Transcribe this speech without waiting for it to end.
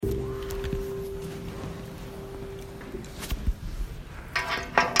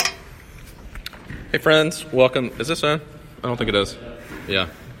Hey friends, welcome. Is this on? I don't think it is. Yeah,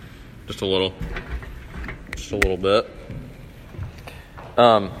 just a little bit.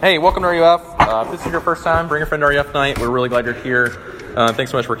 Hey, welcome to RUF. If this is your first time, bring a friend to RUF night. We're really glad you're here.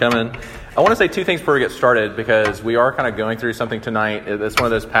 Thanks so much for coming. I want to say two things before we get started because we are kind of going through something tonight. It's one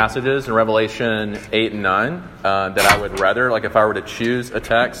of those passages in Revelation 8 and 9 that I would rather, like if I were to choose a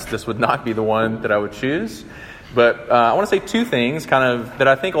text, this would not be the one that I would choose. But I want to say two things kind of that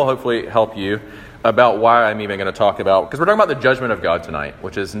I think will hopefully help you about why I'm even going to talk about, because we're talking about the judgment of God tonight,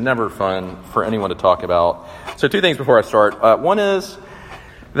 which is never fun for anyone to talk about. So two things before I start. One is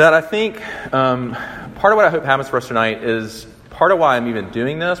that I think part of what I hope happens for us tonight is part of why I'm even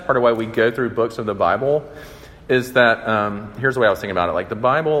doing this, part of why we go through books of the Bible, is that, here's the way I was thinking about it. Like the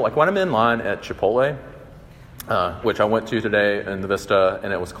Bible, like when I'm in line at Chipotle, which I went to today in the Vista,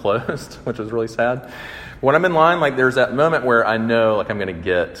 and it was closed, which was really sad. When I'm in line, like there's that moment where I know like I'm going to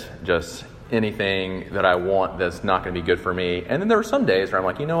get just anything that I want that's not going to be good for me. And then there are some days where I'm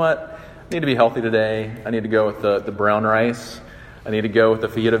like, you know what? I need to be healthy today. I need to go with the brown rice. I need to go with the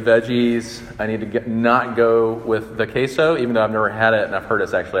fajita veggies. I need to not go with the queso, even though I've never had it and I've heard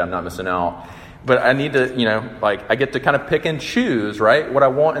it's actually, I'm not missing out. But I need to, I get to kind of pick and choose, right? What I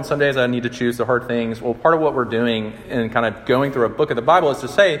want, and some days I need to choose the hard things. Well, part of what we're doing and kind of going through a book of the Bible is to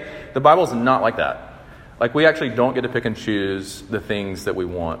say the Bible is not like that. Like we actually don't get to pick and choose the things that we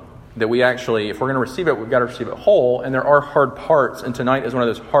want. That we actually, if we're going to receive it, we've got to receive it whole. And there are hard parts. And tonight is one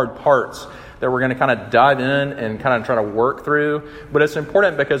of those hard parts that we're going to kind of dive in and kind of try to work through. But it's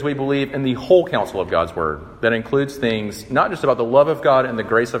important because we believe in the whole counsel of God's word. That includes things, not just about the love of God and the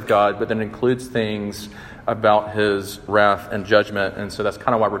grace of God, but that includes things about his wrath and judgment. And so that's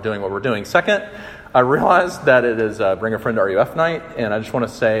kind of why we're doing what we're doing. Second, I realized that it is Bring a Friend to RUF night, and I just want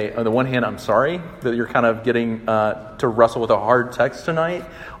to say, on the one hand, I'm sorry that you're kind of getting to wrestle with a hard text tonight.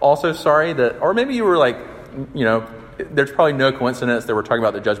 Also sorry that, or maybe you were like, there's probably no coincidence that we're talking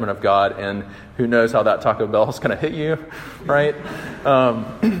about the judgment of God, and who knows how that Taco Bell is going to hit you, right?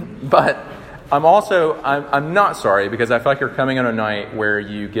 But I'm not sorry because I feel like you're coming on a night where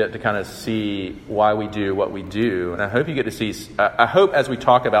you get to kind of see why we do what we do. And I hope you get to see, I hope as we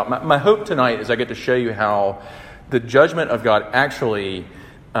talk about, my hope tonight is I get to show you how the judgment of God actually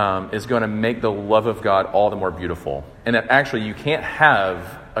is going to make the love of God all the more beautiful. And that actually you can't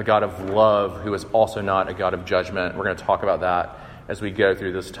have a God of love who is also not a God of judgment. We're going to talk about that as we go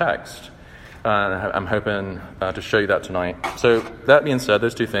through this text. I'm hoping to show you that tonight. So that being said,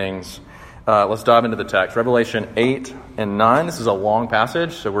 those two things. Let's dive into the text. Revelation 8 and 9. This is a long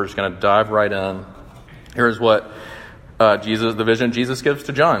passage, so we're just going to dive right in. Here's what the vision Jesus gives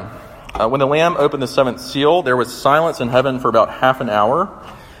to John. When the Lamb opened the seventh seal, there was silence in heaven for about half an hour.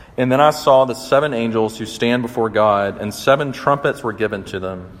 And then I saw the seven angels who stand before God, and seven trumpets were given to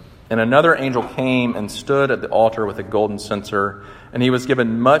them. And another angel came and stood at the altar with a golden censer, and he was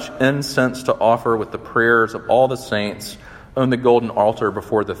given much incense to offer with the prayers of all the saints on the golden altar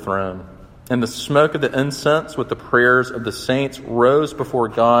before the throne. And the smoke of the incense with the prayers of the saints rose before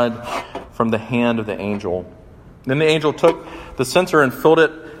God from the hand of the angel. Then the angel took the censer and filled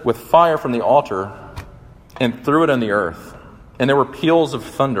it with fire from the altar and threw it on the earth. And there were peals of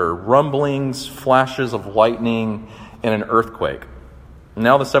thunder, rumblings, flashes of lightning, and an earthquake.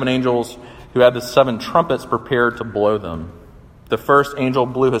 Now the seven angels who had the seven trumpets prepared to blow them. The first angel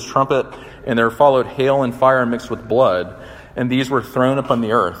blew his trumpet, and there followed hail and fire mixed with blood, and these were thrown upon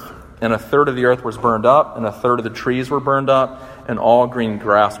the earth. And a third of the earth was burned up, and a third of the trees were burned up, and all green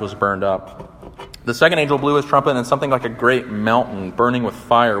grass was burned up. The second angel blew his trumpet, and something like a great mountain burning with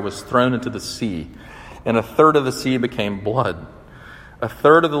fire was thrown into the sea. And a third of the sea became blood. A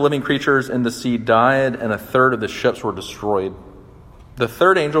third of the living creatures in the sea died, and a third of the ships were destroyed. The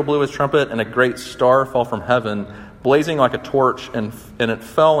third angel blew his trumpet, and a great star fell from heaven, blazing like a torch, and it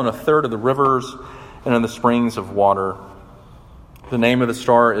fell in a third of the rivers and in the springs of water. The name of the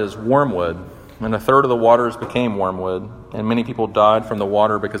star is Wormwood, and a third of the waters became wormwood, and many people died from the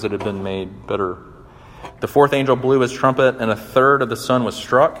water because it had been made bitter. The fourth angel blew his trumpet, and a third of the sun was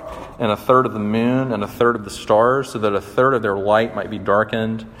struck, and a third of the moon, and a third of the stars, so that a third of their light might be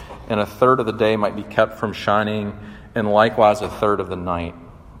darkened, and a third of the day might be kept from shining, and likewise a third of the night.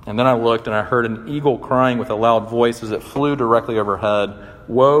 And then I looked, and I heard an eagle crying with a loud voice as it flew directly overhead,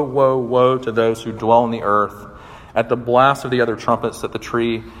 "Woe, woe, woe to those who dwell on the earth, at the blast of the other trumpets that the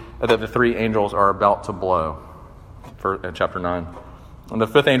three angels are about to blow." Chapter 9. And the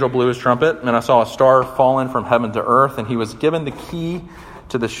fifth angel blew his trumpet, and I saw a star fallen from heaven to earth, and he was given the key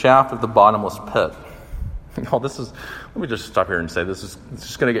to the shaft of the bottomless pit. Let me just stop here and say this is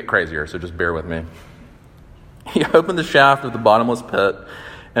just going to get crazier, so just bear with me. He opened the shaft of the bottomless pit,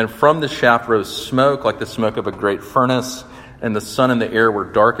 And from the shaft rose smoke like the smoke of a great furnace, and the sun and the air were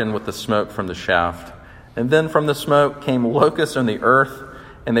darkened with the smoke from the shaft. And then from the smoke came locusts on the earth,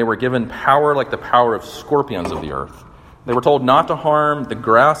 and they were given power like the power of scorpions of the earth. They were told not to harm the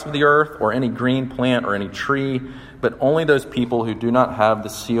grass of the earth or any green plant or any tree, but only those people who do not have the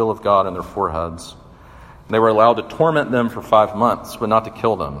seal of God on their foreheads. They were allowed to torment them for 5 months, but not to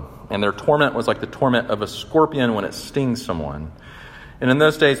kill them. And their torment was like the torment of a scorpion when it stings someone. And in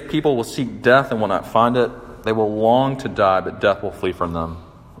those days, people will seek death and will not find it. They will long to die, but death will flee from them.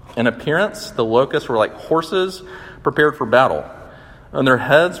 In appearance, the locusts were like horses prepared for battle. On their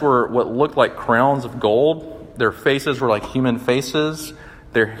heads were what looked like crowns of gold. Their faces were like human faces.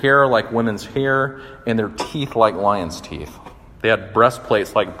 Their hair like women's hair, and their teeth like lions' teeth. They had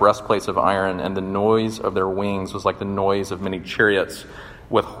breastplates like breastplates of iron, and the noise of their wings was like the noise of many chariots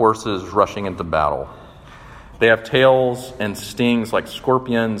with horses rushing into battle. They have tails and stings like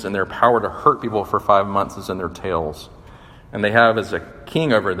scorpions, and their power to hurt people for 5 months is in their tails. And they have as a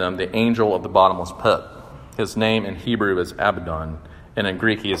king over them the angel of the bottomless pit. His name in Hebrew is Abaddon, and in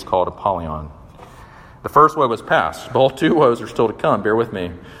Greek he is called Apollyon. The first woe was past. Behold, 2 woes are still to come. Bear with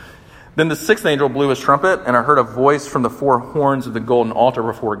me. Then the 6th angel blew his trumpet, and I heard a voice from the 4 horns of the golden altar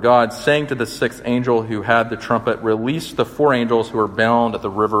before God, saying to the 6th angel who had the trumpet, "Release the 4 angels who are bound at the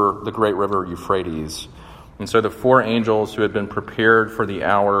river, the great river Euphrates." And so the 4 angels who had been prepared for the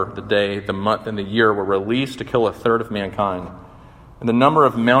hour, the day, the month, and the year were released to kill 1/3 of mankind. And the number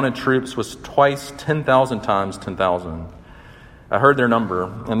of mounted troops was twice 10,000 times 10,000. I heard their number,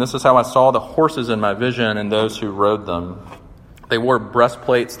 and this is how I saw the horses in my vision and those who rode them. They wore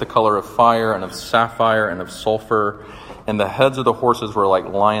breastplates the color of fire and of sapphire and of sulfur, and the heads of the horses were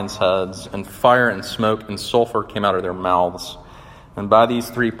like lions' heads, and fire and smoke and sulfur came out of their mouths. And by these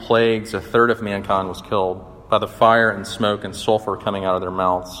 3 plagues 1/3 of mankind was killed, by the fire and smoke and sulfur coming out of their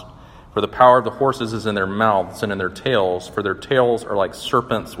mouths. For the power of the horses is in their mouths and in their tails, for their tails are like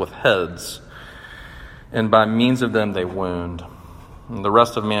serpents with heads, and by means of them they wound. And the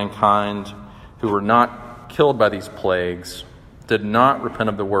rest of mankind who were not killed by these plagues did not repent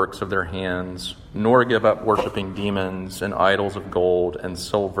of the works of their hands, nor give up worshiping demons and idols of gold and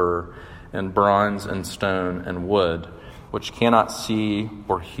silver and bronze and stone and wood, which cannot see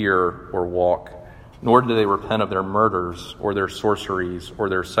or hear or walk, nor did they repent of their murders or their sorceries or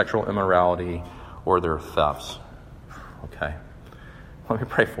their sexual immorality or their thefts. Okay, let me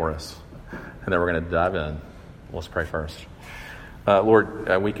pray for us, and then we're going to dive in. Let's pray first. Lord,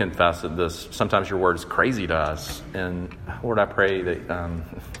 we confess that sometimes your word is crazy to us. And Lord, I pray that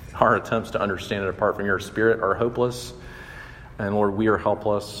our attempts to understand it apart from your Spirit are hopeless. And Lord, we are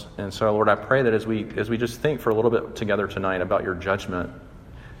helpless. And so, Lord, I pray that as we just think for a little bit together tonight about your judgment,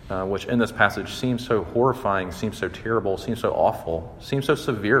 which in this passage seems so horrifying, seems so terrible, seems so awful, seems so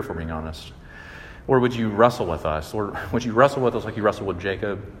severe, if we're being honest. Lord, would you wrestle with us? Lord, would you wrestle with us like you wrestled with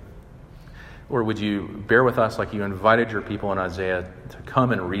Jacob? Or would you bear with us like you invited your people in Isaiah to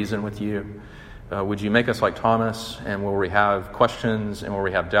come and reason with you? Would you make us like Thomas, and where we have questions and where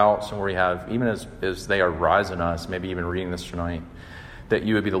we have doubts and where we have, even as they arise in us, maybe even reading this tonight, that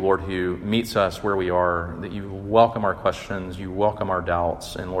you would be the Lord who meets us where we are, that you welcome our questions, you welcome our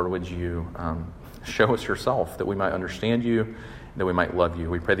doubts, and Lord, would you show us yourself that we might understand you, that we might love you.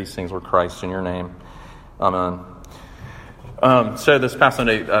 We pray these things, Lord Christ, in your name. Amen. So this past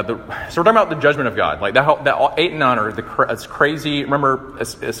Sunday, so we're talking about the judgment of God. Like that 8 and 9 it's crazy. Remember,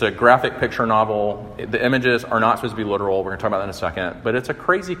 it's a graphic picture novel. The images are not supposed to be literal. We're going to talk about that in a second. But it's a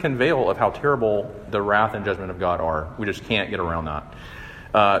crazy conveyal of how terrible the wrath and judgment of God are. We just can't get around that.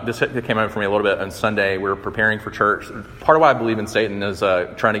 This came over for me a little bit on Sunday. We were preparing for church. Part of why I believe in Satan is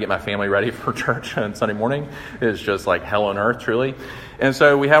trying to get my family ready for church on Sunday morning. It's just like hell on earth, truly. And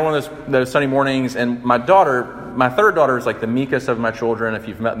so we had one of those Sunday mornings, and my third daughter is like the meekest of my children. If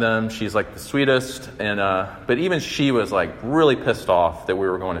you've met them, she's like the sweetest. And but even she was like really pissed off that we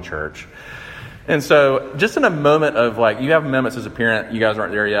were going to church. And so just in a moment of like, you have moments as a parent, you guys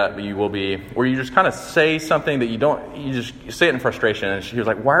aren't there yet, but you will be, where you just kind of say something that you say it in frustration. And she was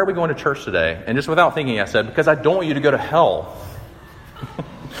like, "Why are we going to church today?" And just without thinking, I said, "Because I don't want you to go to hell."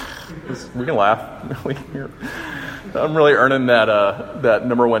 We can laugh. I'm really earning that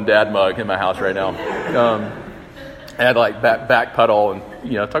number 1 dad mug in my house right now. I had like backpedal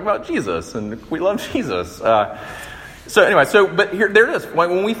and, talk about Jesus, and we love Jesus. So anyway, but there it is.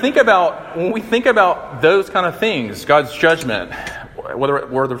 When we think about those kind of things, God's judgment, whether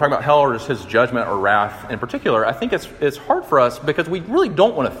we're talking about hell or just his judgment or wrath in particular, I think it's hard for us because we really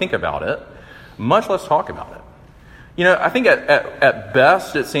don't want to think about it, much less talk about it. I think at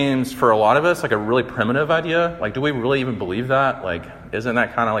best it seems for a lot of us like a really primitive idea. Like, do we really even believe that? Like, isn't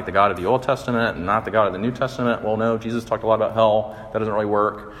that kind of like the God of the Old Testament and not the God of the New Testament? Well, no, Jesus talked a lot about hell. That doesn't really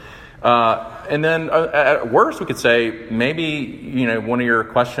work. And then at worst, we could say maybe, one of your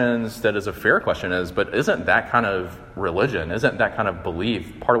questions that is a fair question is, but isn't that kind of religion, isn't that kind of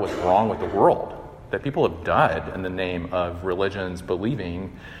belief part of what's wrong with the world? That people have died in the name of religions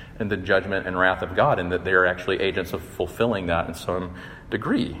believing in the judgment and wrath of God, and that they're actually agents of fulfilling that in some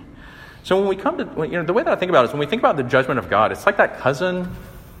degree. So when we come to, the way that I think about it is when we think about the judgment of God, it's like that cousin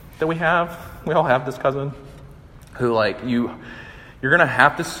that we have. We all have this cousin who, you're going to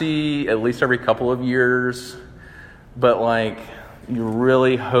have to see at least every couple of years, but you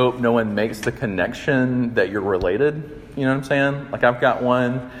really hope no one makes the connection that you're related. You know what I'm saying? I've got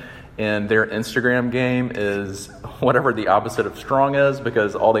one, and their Instagram game is whatever the opposite of strong is,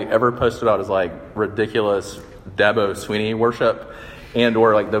 because all they ever post about is ridiculous Dabo Sweeney worship, and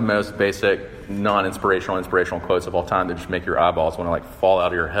or the most basic inspirational quotes of all time that just make your eyeballs want to fall out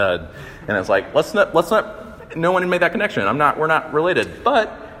of your head. And it's let's not. No one made that connection. We're not related,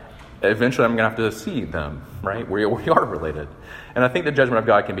 but eventually I'm going to have to see them, right? We are related. And I think the judgment of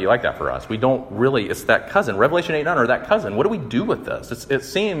God can be like that for us. We don't really, it's that cousin. Revelation 8:9, or that cousin. What do we do with this? It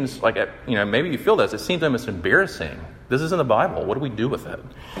seems like, maybe you feel this. It seems almost embarrassing. This is in the Bible. What do we do with it?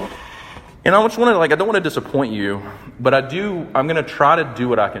 And I just want to, I don't want to disappoint you, but I'm going to try to do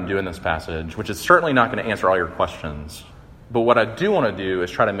what I can do in this passage, which is certainly not going to answer all your questions. But what I do want to do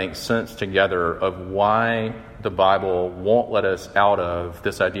is try to make sense together of why the Bible won't let us out of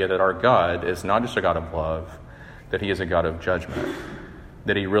this idea that our God is not just a God of love, that he is a God of judgment,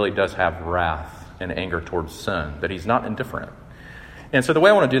 that he really does have wrath and anger towards sin, that he's not indifferent. And so the way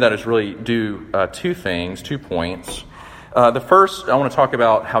I want to do that is really do 2 points. The first, I want to talk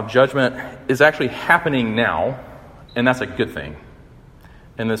about how judgment is actually happening now, and that's a good thing.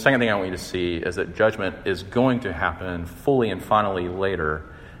 And the second thing I want you to see is that judgment is going to happen fully and finally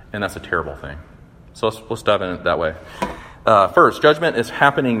later, and that's a terrible thing. So let's dive in it that way. First, judgment is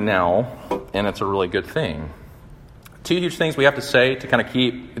happening now, and it's a really good thing. 2 huge things we have to say to kind of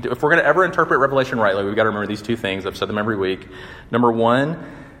keep, if we're going to ever interpret Revelation rightly, we've got to remember these 2 things. I've said them every week. Number 1,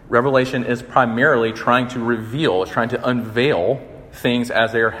 Revelation is primarily trying to unveil things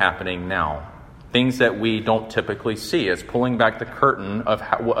as they are happening now. Things that we don't typically see. It's pulling back the curtain of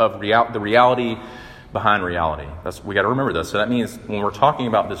the reality behind reality. We got to remember this. So that means when we're talking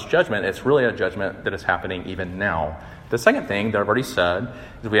about this judgment, it's really a judgment that is happening even now. The second thing that I've already said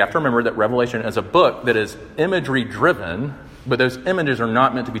is we have to remember that Revelation is a book that is imagery driven, but those images are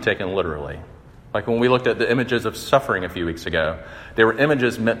not meant to be taken literally. Like when we looked at the images of suffering a few weeks ago, they were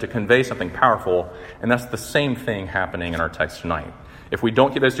images meant to convey something powerful, and that's the same thing happening in our text tonight. If we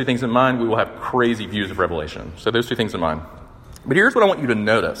don't keep those 2 things in mind, we will have crazy views of Revelation. So those 2 things in mind. But here's what I want you to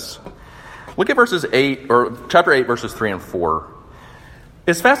notice. Look at chapter 8, verses 3 and 4.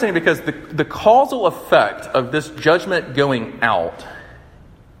 It's fascinating because the causal effect of this judgment going out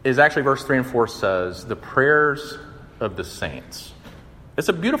is actually verse 3 and 4 says, the prayers of the saints. It's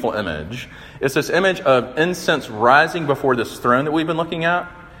a beautiful image. It's this image of incense rising before this throne that we've been looking at.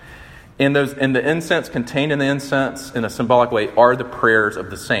 And the incense contained in the incense in a symbolic way are the prayers of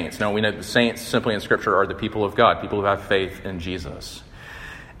the saints. Now we know the saints simply in Scripture are the people of God, people who have faith in Jesus.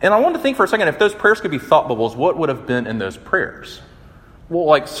 And I want to think for a second, if those prayers could be thought bubbles, what would have been in those prayers?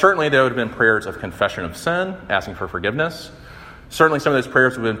 Well, certainly there would have been prayers of confession of sin, asking for forgiveness. Certainly some of those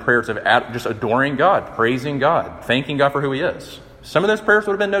prayers would have been prayers of just adoring God, praising God, thanking God for who he is. Some of those prayers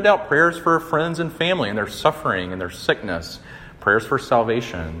would have been no doubt prayers for friends and family and their suffering and their sickness, prayers for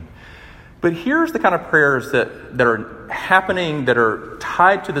salvation. But here's the kind of prayers that are happening, that are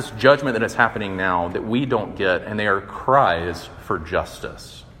tied to this judgment that is happening now that we don't get, and they are cries for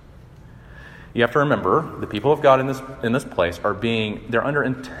justice. You have to remember, the people of God in this place they're under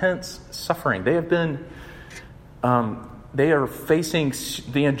intense suffering. They are facing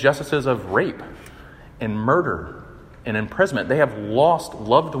the injustices of rape and murder and imprisonment. They have lost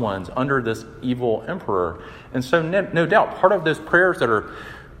loved ones under this evil emperor. And so no doubt, part of those prayers that are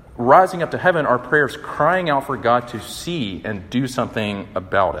rising up to heaven are prayers crying out for God to see and do something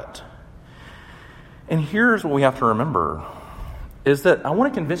about it. And here's what we have to remember, is that I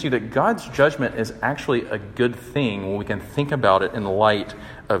want to convince you that God's judgment is actually a good thing when we can think about it in light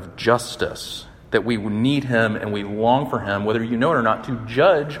of justice, that we need him and we long for him, whether you know it or not, to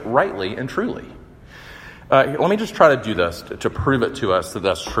judge rightly and truly. Let me just try to do this to prove it to us that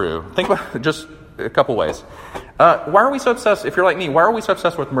that's true. Think about it just a couple ways. Why are we so obsessed, if you're like me, why are we so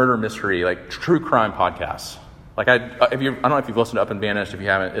obsessed with murder mystery, like true crime podcasts? I don't know if you've listened to Up and Vanished. If you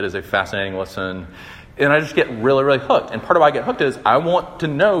haven't, it is a fascinating listen. And I just get really, really hooked. And part of why I get hooked is I want to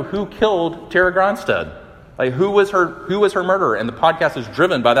know who killed Tara Gronstead. Like, who was her murderer? And the podcast is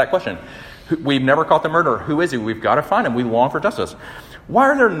driven by that question. We've never caught the murderer. Who is he? We've got to find him. We long for justice. Why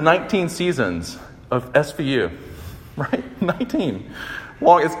are there 19 seasons of SVU? Right? 19.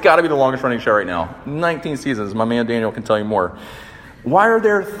 It's got to be the longest running show right now. 19 seasons. My man Daniel can tell you more. Why are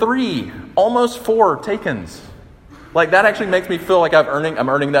there 3, almost 4 Takens? Like, that actually makes me feel like I'm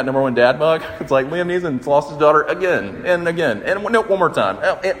earning that number 1 dad mug. It's like Liam Neeson's lost his daughter again and again. And no, one more time.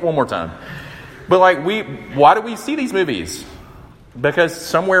 One more time. But why do we see these movies? Because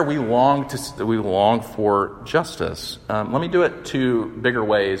somewhere we long for justice. Let me do it 2 bigger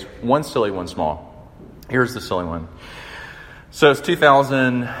ways. One silly, one small. Here's the silly one. So it's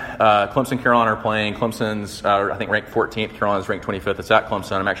 2000. Clemson, Carolina are playing. Clemson's, I think, ranked 14th. Carolina's ranked 25th. It's at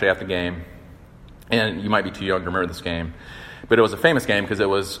Clemson. I'm actually at the game. And you might be too young to remember this game. But it was a famous game because it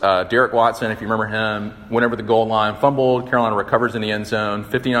was Derek Watson, if you remember him, went over the goal line, fumbled. Carolina recovers in the end zone.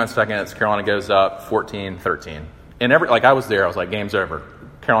 59 seconds. Carolina goes up 14-13. And I was there. I was like, game's over.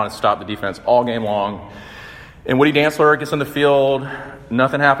 Carolina stopped the defense all game long. And Woody Dantzler gets on the field.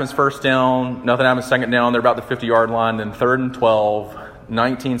 Nothing happens first down. Nothing happens second down. They're about the 50-yard line. Then 3rd and 12.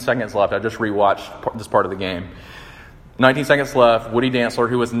 19 seconds left. I just rewatched this part of the game. 19 seconds left. Woody Dantzler,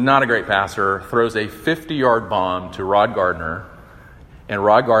 who was not a great passer, throws a 50-yard bomb to Rod Gardner. And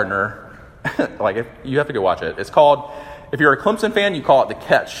Rod Gardner, you have to go watch it. It's called, if you're a Clemson fan, you call it the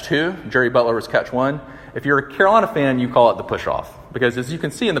catch 2. Jerry Butler was catch 1. If you're a Carolina fan, you call it the push-off. Because as you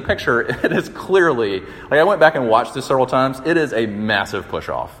can see in the picture, it is clearly, I went back and watched this several times, it is a massive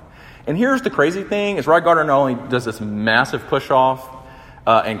push-off. And here's the crazy thing, is Rod Gardner not only does this massive push-off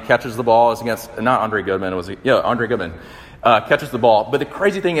and catches the ball, it's against, not Andre Goodman, Andre Goodman catches the ball. But the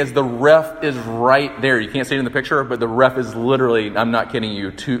crazy thing is the ref is right there. You can't see it in the picture, but the ref is literally, I'm not kidding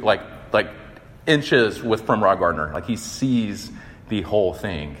you, inches from Rod Gardner. Like, he sees the whole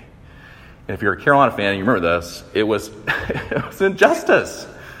thing. And if you're a Carolina fan, you remember this, it was injustice.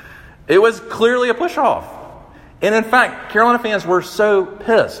 It was clearly a push-off. And in fact, Carolina fans were so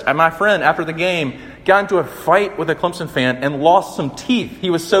pissed. And my friend, after the game, got into a fight with a Clemson fan and lost some teeth.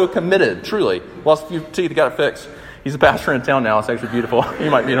 He was so committed, truly. Lost a few teeth, got it fixed. He's a pastor in town now. It's actually beautiful. You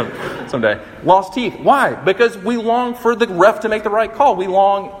might meet him someday. Lost teeth. Why? Because we long for the ref to make the right call. We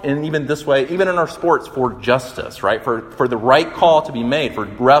long, and even this way, even in our sports, for justice, right? For the right call to be made, for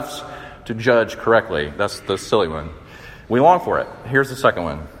refs to judge correctly. That's the silly one. We long for it. Here's the second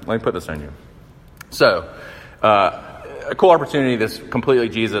one. Let me put this on you. So, a cool opportunity that's completely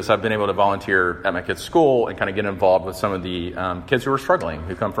Jesus. I've been able to volunteer at my kids' school and kind of get involved with some of the kids who are struggling,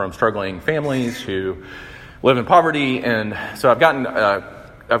 who come from struggling families, who live in poverty. And so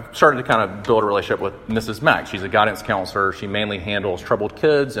I've started to kind of build a relationship with Mrs. Mack. She's a guidance counselor. She mainly handles troubled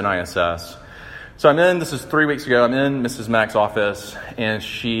kids in ISS. So this is 3 weeks ago, I'm in Mrs. Mack's office, and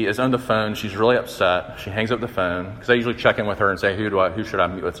she is on the phone. She's really upset. She hangs up the phone, because I usually check in with her and say, who should I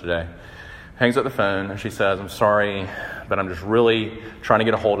meet with today? Hangs up the phone, and she says, I'm sorry, but I'm just really trying to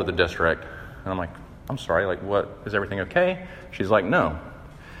get a hold of the district. And I'm like, I'm sorry, what, is everything okay? She's like, no.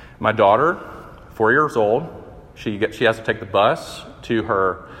 My daughter, 4 years old, she has to take the bus to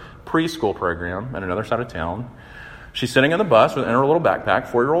her preschool program on another side of town. She's sitting in the bus in her little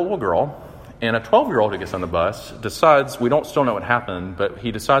backpack, 4-year-old little girl. And a 12-year-old who gets on the bus decides, we don't still know what happened, but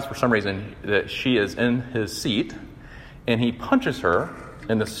he decides for some reason that she is in his seat, and he punches her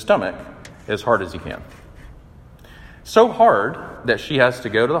in the stomach as hard as he can. So hard that she has to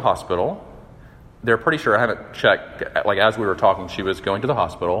go to the hospital. They're pretty sure, I haven't checked, as we were talking, she was going to the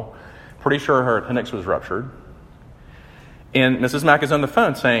hospital. Pretty sure her appendix was ruptured. And Mrs. Mack is on the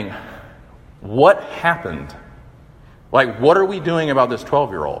phone saying, what happened? What are we doing about this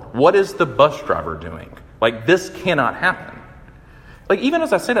 12-year-old? What is the bus driver doing? This cannot happen. Even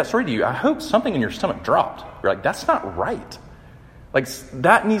as I say that story to you, I hope something in your stomach dropped. You're like, that's not right.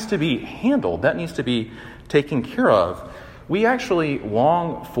 That needs to be handled. That needs to be taken care of. We actually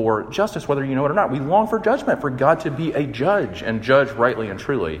long for justice, whether you know it or not. We long for judgment, for God to be a judge and judge rightly and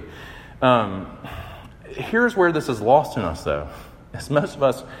truly. Here's where this is lost in us, though. As most of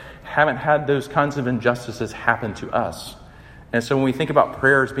us haven't had those kinds of injustices happen to us. And so when we think about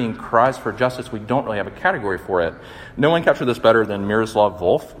prayers being cries for justice, we don't really have a category for it. No one captured this better than Miroslav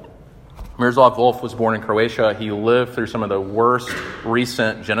Volf. Miroslav Volf was born in Croatia. He lived through some of the worst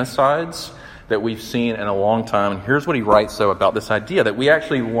recent genocides that we've seen in a long time. And here's what he writes, though, about this idea that we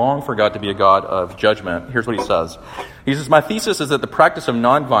actually long for God to be a God of judgment. Here's what he says. He says, my thesis is that the practice of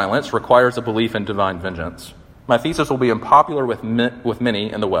nonviolence requires a belief in divine vengeance. My thesis will be unpopular with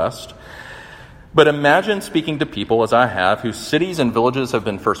many in the West. But imagine speaking to people, as I have, whose cities and villages have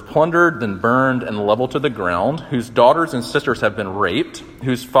been first plundered, then burned and leveled to the ground, whose daughters and sisters have been raped,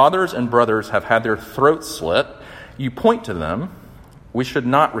 whose fathers and brothers have had their throats slit. You point to them, we should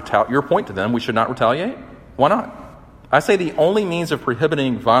not retaliate. Your point to them, we should not retaliate? Why not? I say the only means of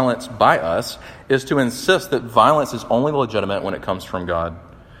prohibiting violence by us is to insist that violence is only legitimate when it comes from God.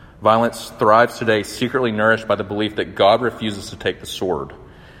 Violence thrives today secretly nourished by the belief that God refuses to take the sword.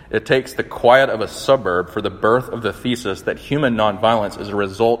 It takes the quiet of a suburb for the birth of the thesis that human nonviolence is a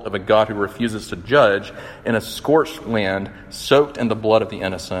result of a God who refuses to judge in a scorched land soaked in the blood of the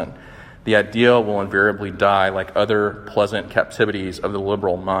innocent. The ideal will invariably die like other pleasant captivities of the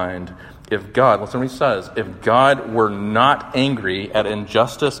liberal mind. If God, listen to what he says, if God were not angry at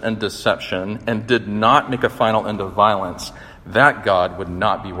injustice and deception and did not make a final end of violence, that God would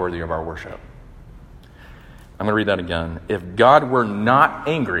not be worthy of our worship. I'm going to read that again. If God were not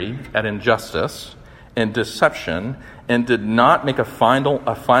angry at injustice and deception and did not make a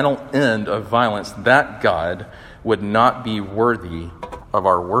final end of violence, that God would not be worthy of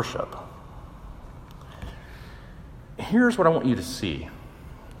our worship. Here's what I want you to see.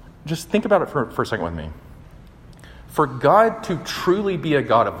 Just think about it for a second with me. For God to truly be a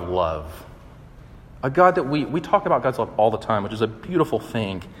God of love, a God that we talk about God's love all the time, which is a beautiful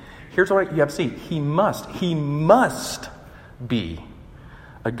thing. Here's what you have to see. He must be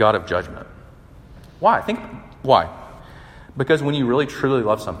a God of judgment. Why? Why? Because when you really truly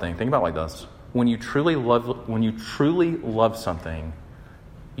love something, think about it like this. When you truly love something,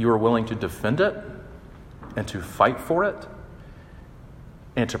 you are willing to defend it and to fight for it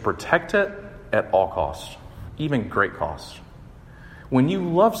and to protect it at all costs, even great costs. When you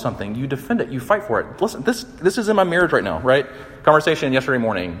love something, you defend it, you fight for it. Listen, this is in my marriage right now, right? Conversation yesterday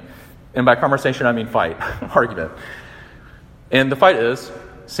morning. And by conversation, I mean fight, argument. And the fight is,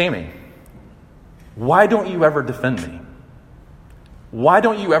 Sammy, why don't you ever defend me? Why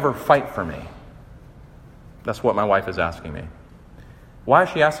don't you ever fight for me? That's what my wife is asking me. Why is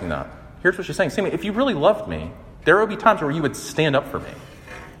she asking that? Here's what she's saying. Sammy, if you really loved me, there would be times where you would stand up for me.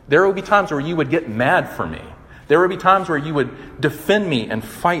 There would be times where you would get mad for me. There would be times where you would defend me and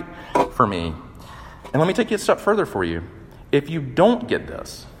fight for me. And let me take you a step further for you. If you don't get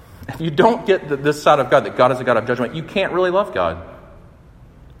this, if you don't get this side of God, that God is a God of judgment, you can't really love God.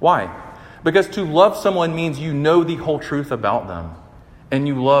 Why? Because to love someone means you know the whole truth about them. And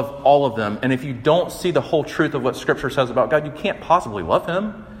you love all of them. And if you don't see the whole truth of what Scripture says about God, you can't possibly love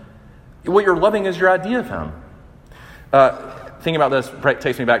Him. What you're loving is your idea of Him. Thinking about this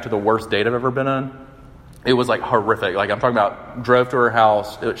takes me back to the worst date I've ever been on. It was like horrific. Like I'm talking about, drove to her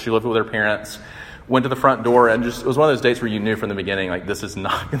house. She lived with her parents. Went to the front door, and it was one of those dates where you knew from the beginning, like this is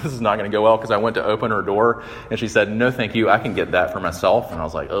not going to go well, because I went to open her door and she said, "No, thank you. I can get that for myself." And I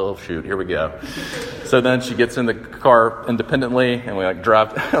was like, "Oh shoot, here we go." So then she gets in the car independently, and we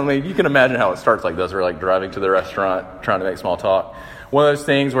drive. I mean, you can imagine how it starts like this. We're driving to the restaurant, trying to make small talk. One of those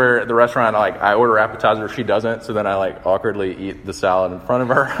things where at the restaurant, I order appetizer, she doesn't, so then I awkwardly eat the salad in front of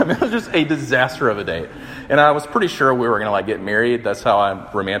her. I mean, it was just a disaster of a date. And I was pretty sure we were going to get married. That's how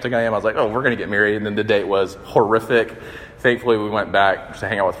romantic I am. I was like, oh, we're going to get married. And then the date was horrific. Thankfully, we went back to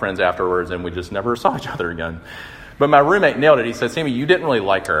hang out with friends afterwards, and we just never saw each other again. But my roommate nailed it. He said, "Sammy, you didn't really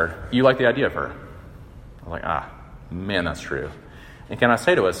like her. You liked the idea of her." I was like, man, that's true. And can I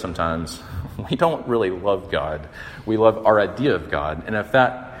say to us sometimes, we don't really love God. We love our idea of God. And if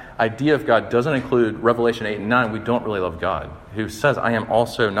that idea of God doesn't include Revelation 8 and 9, we don't really love God, who says, "I am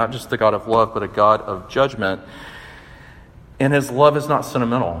also not just the God of love, but a God of judgment." And His love is not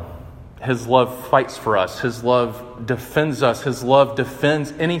sentimental. His love fights for us. His love defends us. His love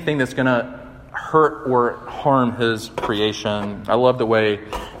defends anything that's going to hurt or harm His creation. I love the way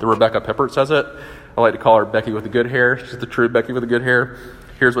that Rebecca Pippert says it. I like to call her Becky with the good hair. She's the true Becky with the good hair.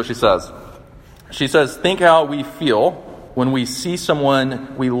 Here's what she says. She says, "Think how we feel when we see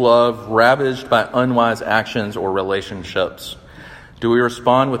someone we love ravaged by unwise actions or relationships. Do we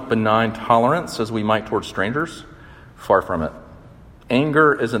respond with benign tolerance as we might towards strangers? Far from it.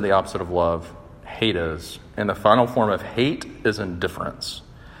 Anger isn't the opposite of love. Hate is. And the final form of hate is indifference.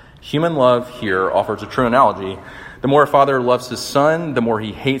 Human love here offers a true analogy. The more a father loves his son, the more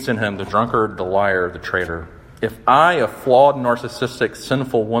he hates in him the drunkard, the liar, the traitor. If I, a flawed, narcissistic,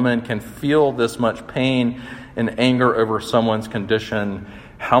 sinful woman, can feel this much pain and anger over someone's condition,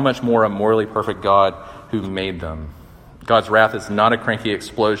 how much more a morally perfect God who made them? God's wrath is not a cranky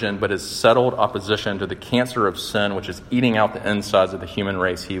explosion, but is settled opposition to the cancer of sin, which is eating out the insides of the human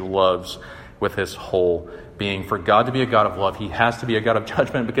race He loves with His whole being. For God to be a God of love, He has to be a God of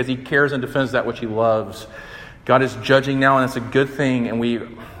judgment, because He cares and defends that which He loves. God is judging now, and it's a good thing, and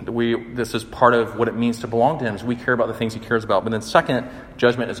this is part of what it means to belong to him, is we care about the things he cares about. But then second,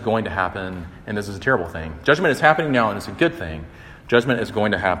 judgment is going to happen, and this is a terrible thing. Judgment is happening now, and it's a good thing. Judgment is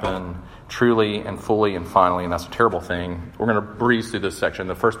going to happen truly and fully and finally, and that's a terrible thing. We're going to breeze through this section.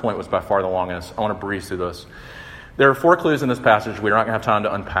 The first point was by far the longest. I want to breeze through this. There are 4 clues in this passage we're not going to have time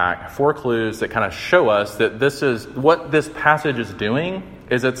to unpack. 4 clues that kind of show us that this is what this passage is doing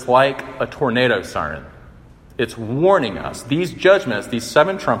is it's like a tornado siren. It's warning us. These judgments, these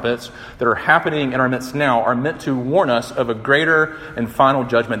 7 trumpets that are happening in our midst now are meant to warn us of a greater and final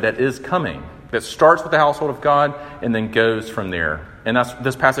judgment that is coming, that starts with the household of God and then goes from there. And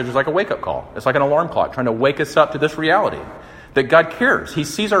this passage is like a wake-up call. It's like an alarm clock trying to wake us up to this reality, that God cares. He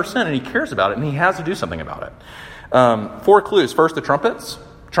sees our sin and he cares about it, and he has to do something about it. 4 clues. First, the trumpets.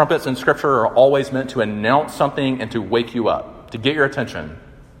 Trumpets in Scripture are always meant to announce something and to wake you up, to get your attention,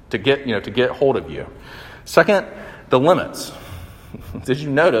 to get hold of you. Second, the limits. Did you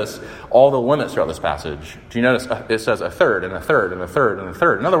notice all the limits throughout this passage? Do you notice it says a third and a third and a third and a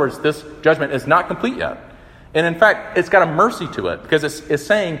third? In other words, this judgment is not complete yet. And in fact, it's got a mercy to it because it's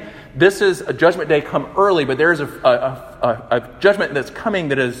saying this is a judgment day come early, but there is a judgment that's coming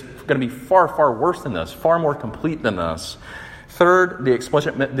that is going to be far, far worse than this, far more complete than this. Third, the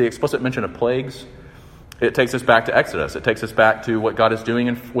explicit mention of plagues. It takes us back to Exodus. It takes us back to what God is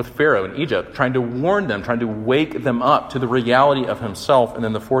doing with Pharaoh in Egypt, trying to warn them, trying to wake them up to the reality of himself. And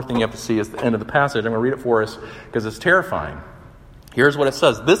then the fourth thing you have to see is the end of the passage. I'm going to read it for us because it's terrifying. Here's what it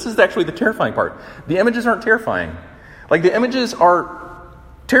says. This is actually the terrifying part. The images aren't terrifying. Like, the images are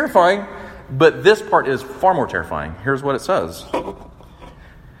terrifying, but this part is far more terrifying. Here's what it says.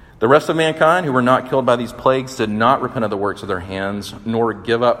 The rest of mankind who were not killed by these plagues did not repent of the works of their hands, nor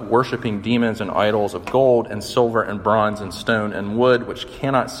give up worshiping demons and idols of gold and silver and bronze and stone and wood, which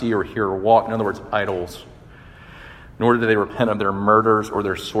cannot see or hear or walk. In other words, idols. Nor did they repent of their murders or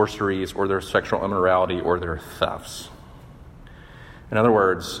their sorceries or their sexual immorality or their thefts. In other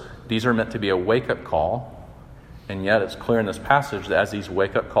words, these are meant to be a wake-up call, and yet it's clear in this passage that as these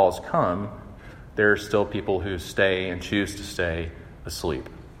wake-up calls come, there are still people who stay and choose to stay asleep,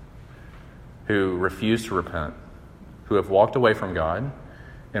 who refuse to repent, who have walked away from God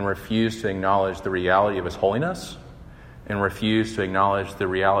and refuse to acknowledge the reality of his holiness and refuse to acknowledge the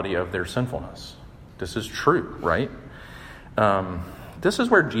reality of their sinfulness. This is true, right? This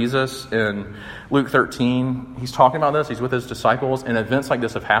is where Jesus in Luke 13, he's talking about this. He's with his disciples, and events like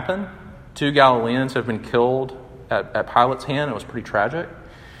this have happened. 2 Galileans have been killed at Pilate's hand. It was pretty tragic.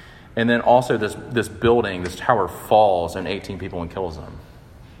 And then also this building, this tower falls, and 18 people and kills them.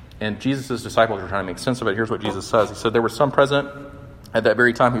 And Jesus' disciples are trying to make sense of it. Here's what Jesus says. He said, there were some present at that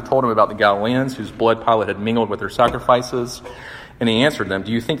very time who told him about the Galileans whose blood Pilate had mingled with their sacrifices. And he answered them,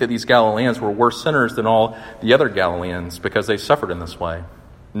 do you think that these Galileans were worse sinners than all the other Galileans because they suffered in this way?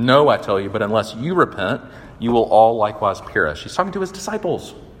 No, I tell you, but unless you repent, you will all likewise perish. He's talking to his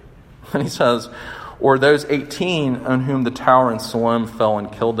disciples. And he says, or those 18 on whom the tower in Siloam fell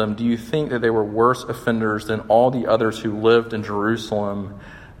and killed them, do you think that they were worse offenders than all the others who lived in Jerusalem?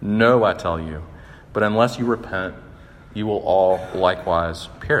 No, I tell you, but unless you repent, you will all likewise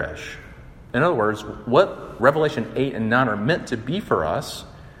perish. In other words, what Revelation 8 and 9 are meant to be for us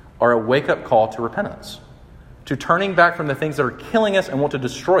are a wake-up call to repentance, to turning back from the things that are killing us and want to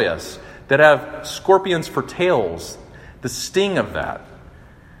destroy us, that have scorpions for tails, the sting of that,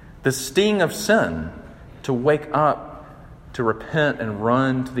 the sting of sin, to wake up, to repent and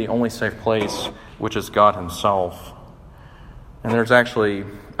run to the only safe place, which is God himself. And there's actually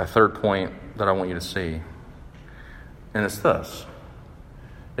a third point that I want you to see. And it's this.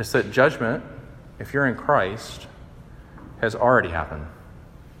 It's that judgment, if you're in Christ, has already happened.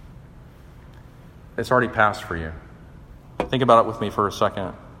 It's already passed for you. Think about it with me for a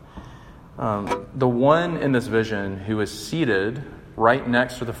second. The one in this vision who is seated right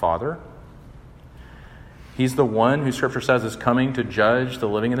next to the Father, he's the one who Scripture says is coming to judge the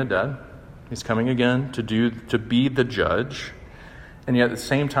living and the dead. He's coming again to be the judge. And yet at the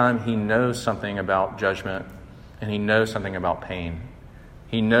same time, he knows something about judgment, and he knows something about pain.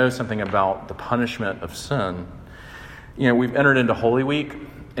 He knows something about the punishment of sin. You know, we've entered into Holy Week,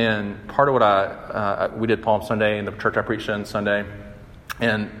 and part of what we did Palm Sunday in the church I preached in Sunday,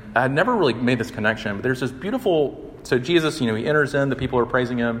 and I had never really made this connection, but there's this beautiful, so Jesus, he enters in, the people are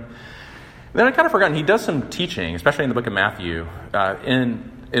praising him. And then I kind of forgotten, he does some teaching, especially in the book of Matthew,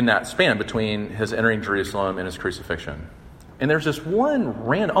 in that span between his entering Jerusalem and his crucifixion. And there's this one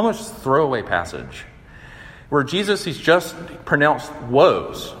random, almost throwaway passage where Jesus, he's just pronounced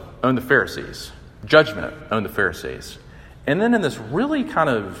woes on the Pharisees, judgment on the Pharisees. And then in this really kind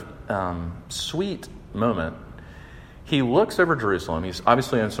of sweet moment, he looks over Jerusalem. He's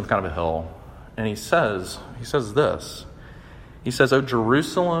obviously on some kind of a hill. And he says this. He says, "Oh,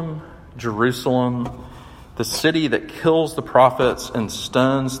 Jerusalem, Jerusalem, the city that kills the prophets and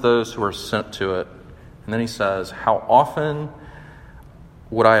stones those who are sent to it." And then he says, "How often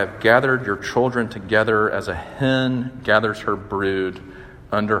would I have gathered your children together as a hen gathers her brood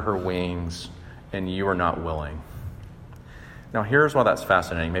under her wings, and you are not willing." Now, here's why that's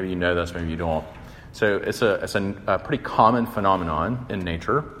fascinating. Maybe you know this, maybe you don't. So it's a pretty common phenomenon in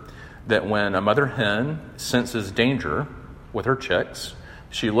nature that when a mother hen senses danger with her chicks,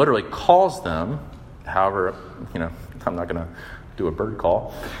 she literally calls them, however, I'm not going to do a bird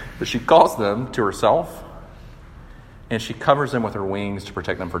call, but she calls them to herself, and she covers them with her wings to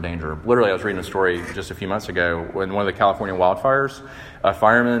protect them from danger. Literally, I was reading a story just a few months ago when one of the California wildfires, a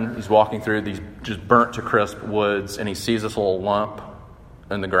fireman is walking through these just burnt to crisp woods, and he sees this little lump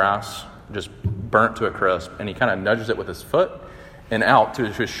in the grass, just burnt to a crisp, and he kind of nudges it with his foot, and out to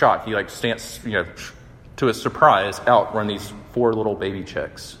his shock, he stands, to his surprise, out run these 4 little baby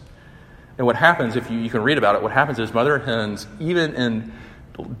chicks. And what happens, if you can read about it, what happens is mother hens, even in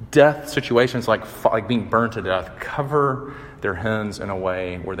death situations like being burned to death, cover their hens in a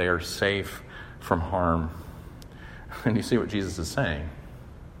way where they are safe from harm. And you see what Jesus is saying.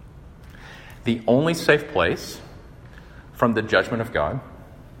 The only safe place from the judgment of God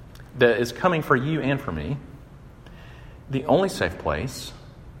that is coming for you and for me, the only safe place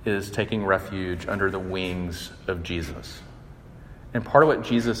is taking refuge under the wings of Jesus. And part of what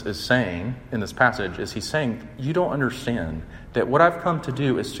Jesus is saying in this passage is he's saying, you don't understand that what I've come to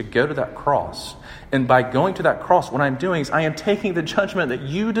do is to go to that cross. And by going to that cross, what I'm doing is I am taking the judgment that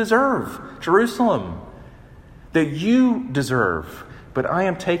you deserve, Jerusalem, that you deserve. But I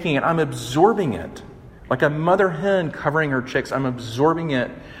am taking it, I'm absorbing it. Like a mother hen covering her chicks, I'm absorbing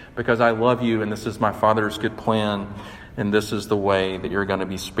it because I love you and this is my Father's good plan. And this is the way that you're going to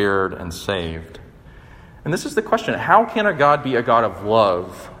be spared and saved. And this is the question. How can a God be a God of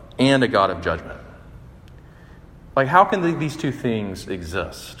love and a God of judgment? Like, how can these two things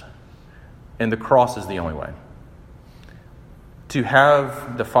exist? And the cross is the only way. To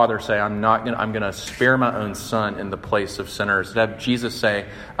have the Father say, I'm going to spare my own son in the place of sinners. To have Jesus say,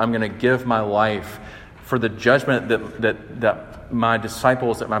 I'm going to give my life for the judgment that my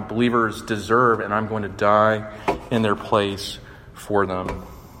disciples, that my believers deserve, and I'm going to die in their place for them.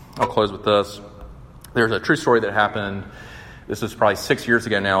 I'll close with this. There's a true story that happened. This is probably 6 years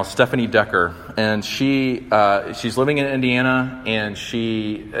ago now. Stephanie Decker, and she's living in Indiana, and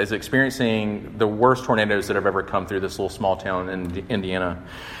she is experiencing the worst tornadoes that have ever come through this little small town in Indiana.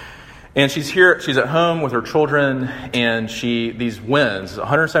 And she's at home with her children, and these winds,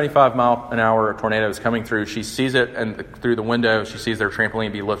 175 mile an hour tornadoes coming through, she sees it, and through the window, she sees their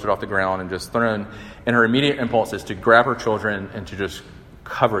trampoline be lifted off the ground and just thrown. And her immediate impulse is to grab her children and to just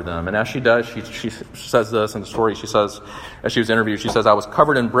cover them. And as she does, she says this in the story. She says, as she was interviewed, she says, I was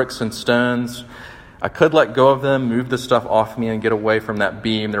covered in bricks and stones. I could let go of them, move the stuff off me, and get away from that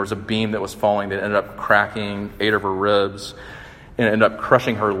beam. There was a beam that was falling that ended up cracking 8 of her ribs. And ended up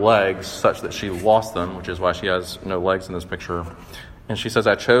crushing her legs such that she lost them, which is why she has no legs in this picture. And she says,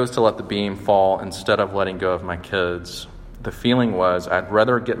 I chose to let the beam fall instead of letting go of my kids. The feeling was I'd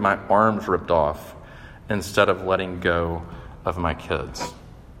rather get my arms ripped off instead of letting go of my kids.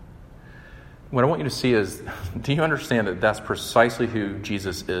 What I want you to see is, do you understand that that's precisely who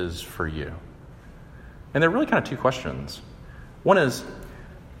Jesus is for you? And they're really kind of 2 questions. One is,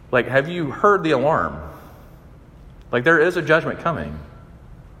 have you heard the alarm? There is a judgment coming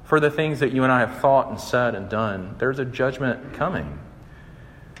for the things that you and I have thought and said and done. There's a judgment coming.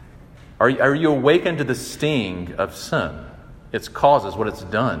 Are you awakened to the sting of sin? Its causes, what it's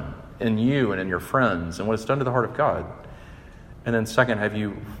done in you and in your friends, and what it's done to the heart of God. And then second, have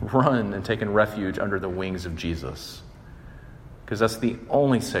you run and taken refuge under the wings of Jesus? Because that's the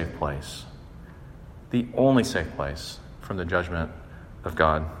only safe place. The only safe place from the judgment of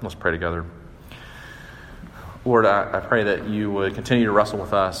God. Let's pray together. Lord, I pray that you would continue to wrestle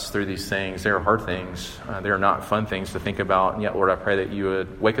with us through these things. They are hard things. They are not fun things to think about. And yet, Lord, I pray that you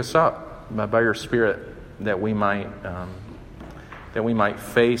would wake us up by your Spirit, that we might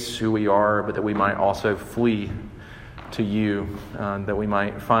face who we are, but that we might also flee to you, that we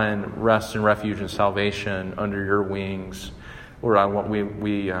might find rest and refuge and salvation under your wings. Lord,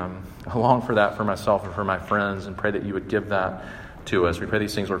 we long for that for myself and for my friends, and pray that you would give that to us. We pray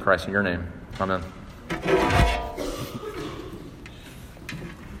these things, Lord Christ, in your name. Amen.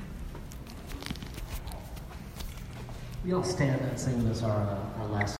 We all stand and sing this our last